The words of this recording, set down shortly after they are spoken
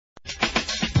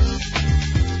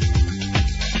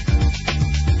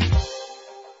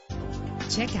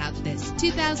Check out this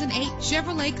 2008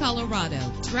 Chevrolet Colorado.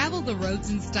 Travel the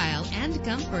roads in style and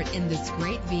comfort in this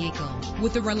great vehicle.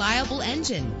 With a reliable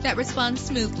engine that responds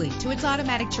smoothly to its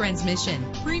automatic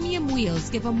transmission, premium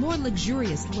wheels give a more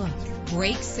luxurious look.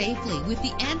 Brake safely with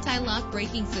the anti-lock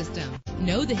braking system.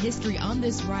 Know the history on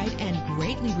this ride and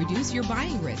greatly reduce your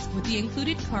buying risk with the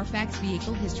included Carfax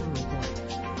Vehicle History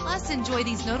Report. Plus, enjoy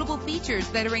these notable features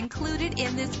that are included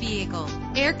in this vehicle: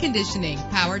 air conditioning,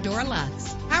 power door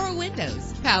locks, power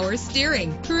windows, power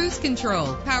steering, cruise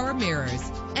control, power mirrors,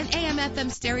 an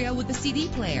AM/FM stereo with a CD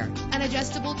player, an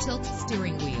adjustable tilt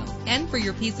steering wheel. And for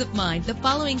your peace of mind, the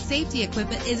following safety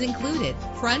equipment is included: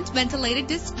 front ventilated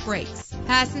disc brakes,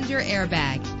 passenger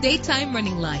airbag, daytime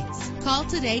running lights. Call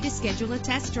today to schedule a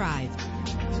test drive.